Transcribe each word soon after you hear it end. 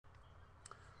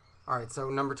All right, so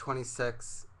number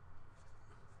 26,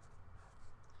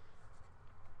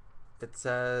 it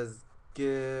says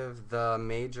give the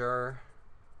major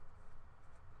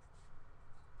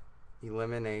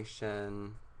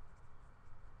elimination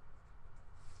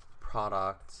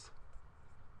product.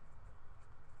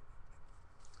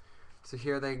 So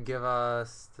here they give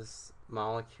us this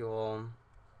molecule.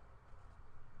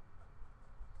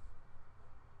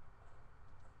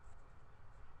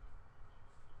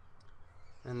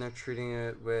 And they're treating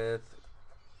it with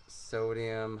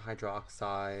sodium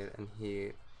hydroxide and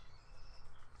heat.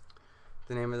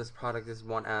 The name of this product is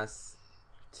 1S,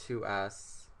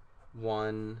 2S,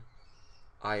 1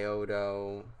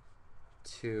 iodo,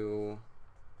 2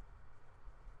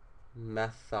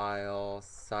 methyl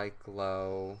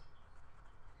cyclohexane.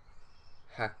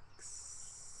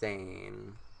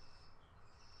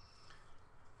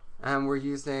 And we're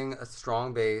using a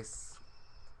strong base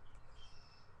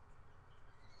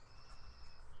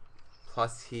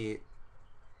plus heat.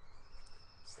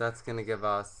 So that's going to give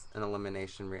us an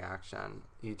elimination reaction,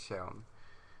 E2.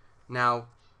 Now,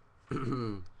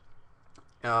 in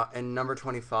number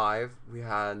 25, we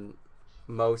had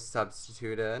most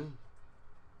substituted,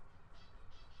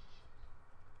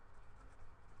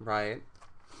 right?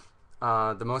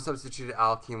 The most substituted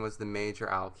alkene was the major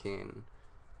alkene.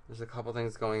 There's a couple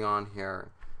things going on here.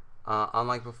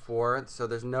 Unlike before, so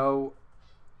there's no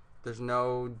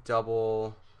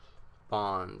double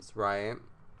bonds, right?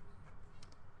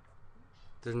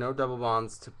 There's no double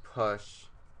bonds to push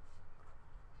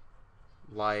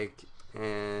like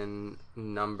in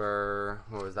number,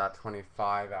 what was that,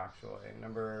 25 actually.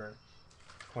 Number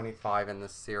 25 in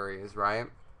this series, right?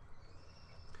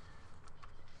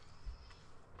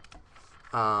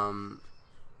 So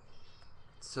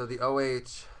the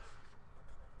OH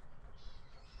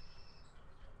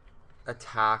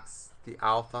attacks the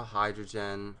alpha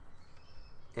hydrogen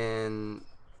in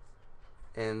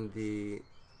the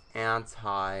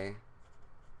anti-axial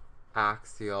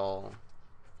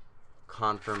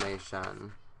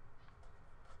conformation.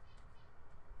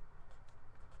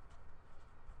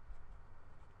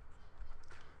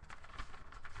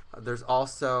 There's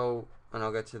also, and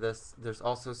I'll get to this, there's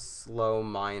also slow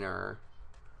minor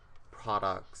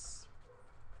products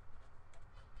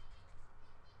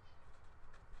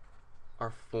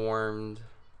are formed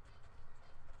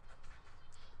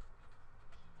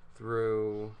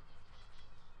through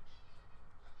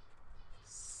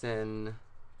syn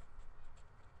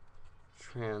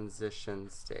transition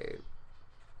state.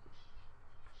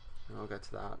 And I'll get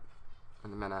to that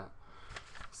in a minute.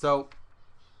 So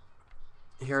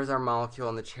here's our molecule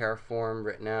in the chair form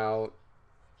written out,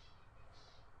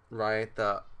 right?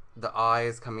 The I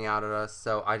is coming out at us,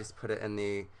 so I just put it in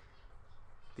the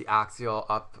axial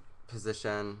up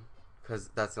position because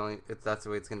that's the way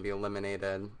it's going to be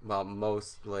eliminated. Well,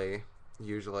 mostly,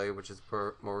 usually, which is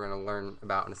what we're going to learn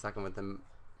about in a second with the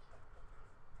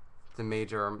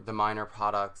minor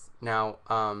products. Now,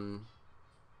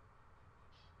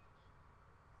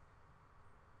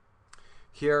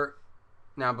 here,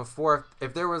 now before,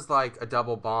 if there was like a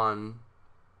double bond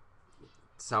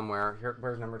somewhere, here,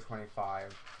 where's number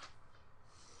 25?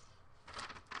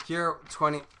 Here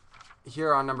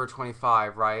on number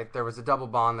 25, right, there was a double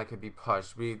bond that could be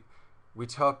pushed. We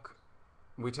took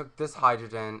this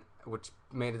hydrogen, which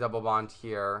made a double bond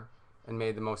here and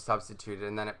made the most substituted,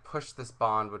 and then it pushed this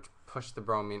bond, which pushed the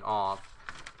bromine off.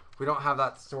 We don't have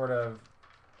that sort of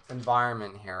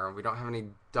environment here. We don't have any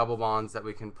double bonds that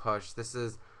we can push. This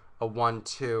is a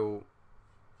 1,2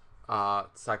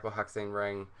 cyclohexane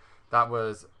ring. That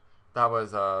was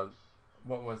a,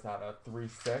 what was that, a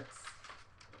 3,6?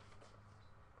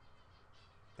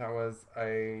 That was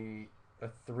a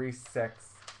 3,6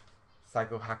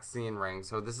 cyclohexene ring.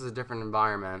 So this is a different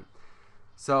environment.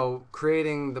 So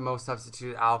creating the most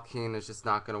substituted alkene is just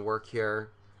not going to work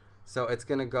here. So it's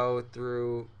going to go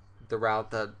through the route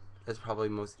that is probably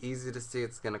most easy to see.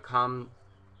 It's going to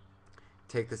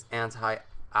take this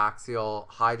anti-axial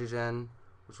hydrogen,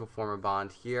 which will form a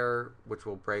bond here, which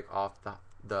will break off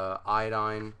the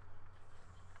iodine.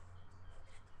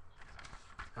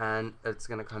 And it's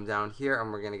going to come down here,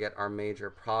 and we're going to get our major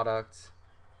product.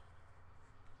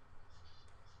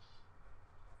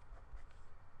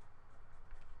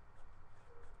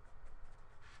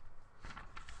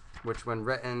 Which, when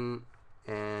written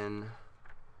in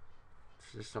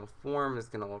traditional form, is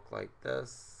going to look like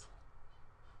this.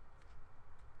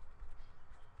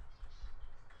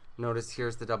 Notice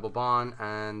here's the double bond,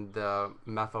 and the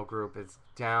methyl group is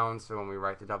down. So when we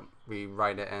write it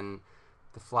in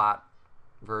the flat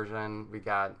version, we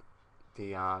got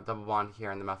the double bond here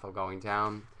and the methyl going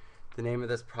down. The name of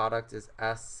this product is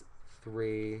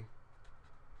 3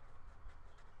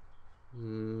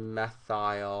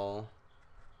 methyl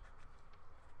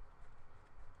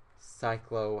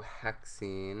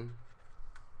cyclohexene.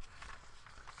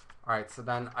 Alright, so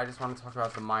then I just want to talk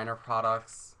about the minor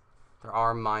products. There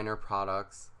are minor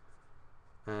products,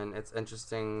 and it's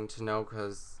interesting to know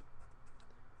because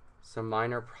some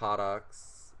minor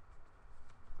products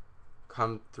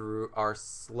come through our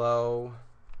slow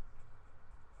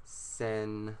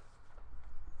syn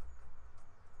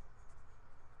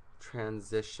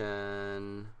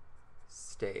transition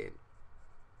state.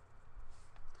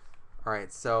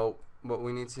 Alright, so what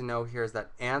we need to know here is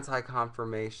that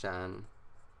anti-conformation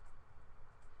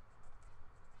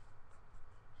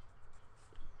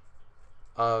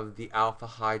of the alpha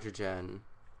hydrogen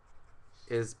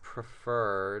is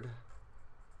preferred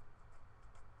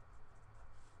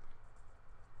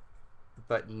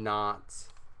but not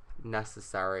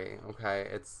necessary. Okay,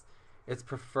 it's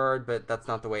preferred, but that's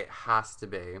not the way it has to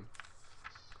be.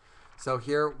 So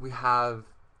here we have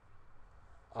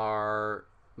our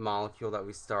molecule that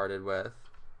we started with.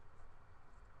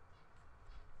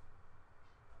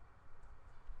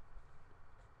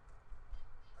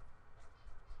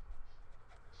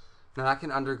 Now that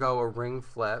can undergo a ring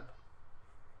flip.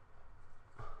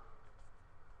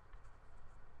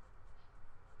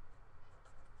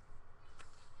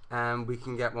 And we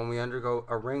can get, when we undergo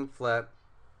a ring flip,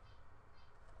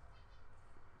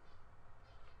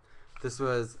 this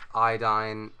was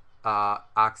iodine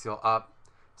axial up,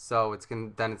 so it's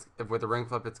going then it's with a ring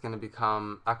flip it's going to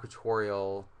become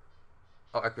equatorial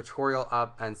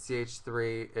up, and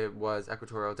CH3 it was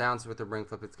equatorial down, so with the ring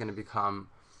flip it's going to become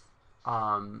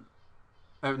no,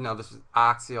 this was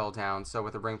axial down, so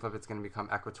with a ring flip it's going to become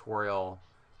equatorial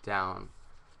down.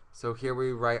 So here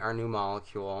we write our new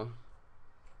molecule.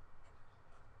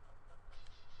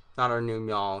 Not our new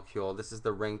molecule, this is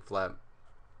the ring flip.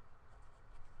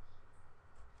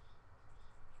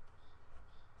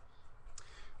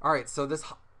 Alright, so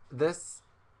this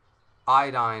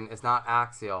iodine is not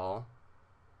axial,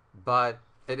 but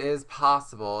it is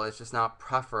possible, it's just not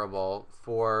preferable,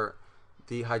 for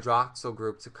the hydroxyl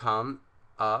group to come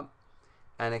up,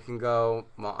 and it can go,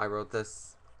 well, I wrote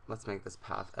this, let's make this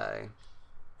path A.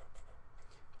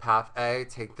 Path A,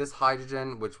 take this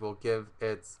hydrogen, which will give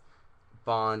its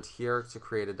bond here to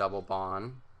create a double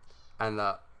bond, and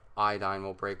the iodine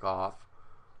will break off.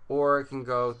 Or it can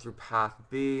go through path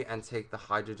B and take the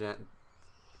hydrogen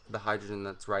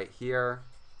that's right here,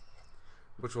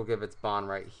 which will give its bond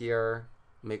right here,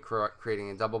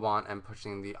 creating a double bond and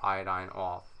pushing the iodine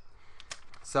off.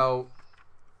 So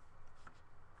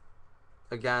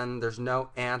again, there's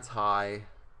no anti-alpha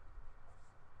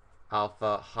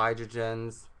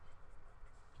hydrogens,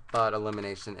 but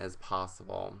elimination is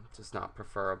possible, just not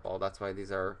preferable. That's why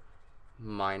these are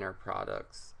minor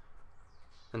products.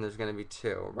 And there's going to be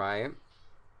 2, right?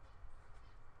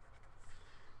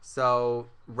 So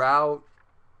route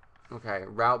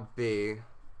B,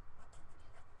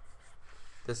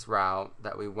 this route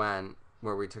that we went,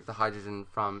 where we took the hydrogen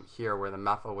from here where the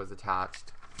methyl was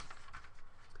attached,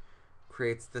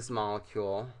 creates this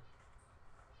molecule.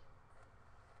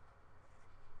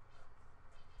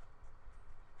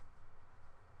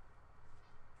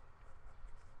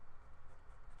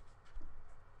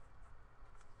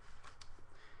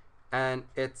 And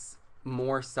it's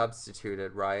more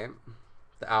substituted, right?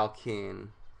 The alkene.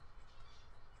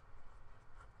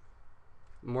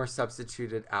 More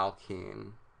substituted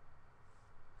alkene.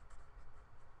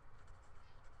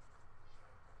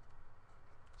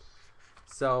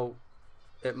 So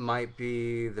it might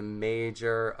be the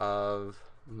major of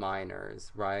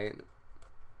minors, right?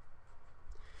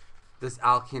 This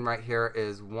alkene right here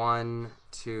is 1,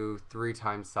 2, 3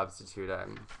 times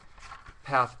substituted.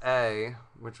 Path A,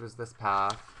 which was this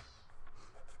path,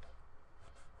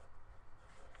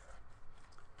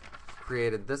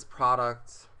 created this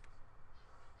product.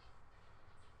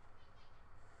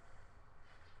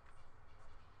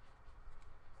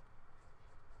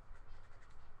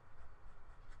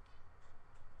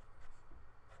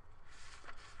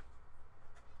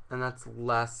 And that's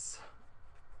less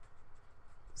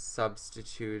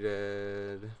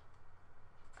substituted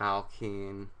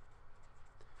alkene.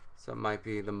 So it might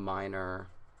be the minor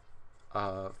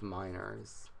of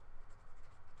minors.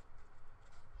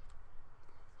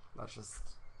 That's just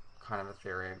kind of a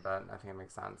theory, but I think it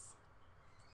makes sense.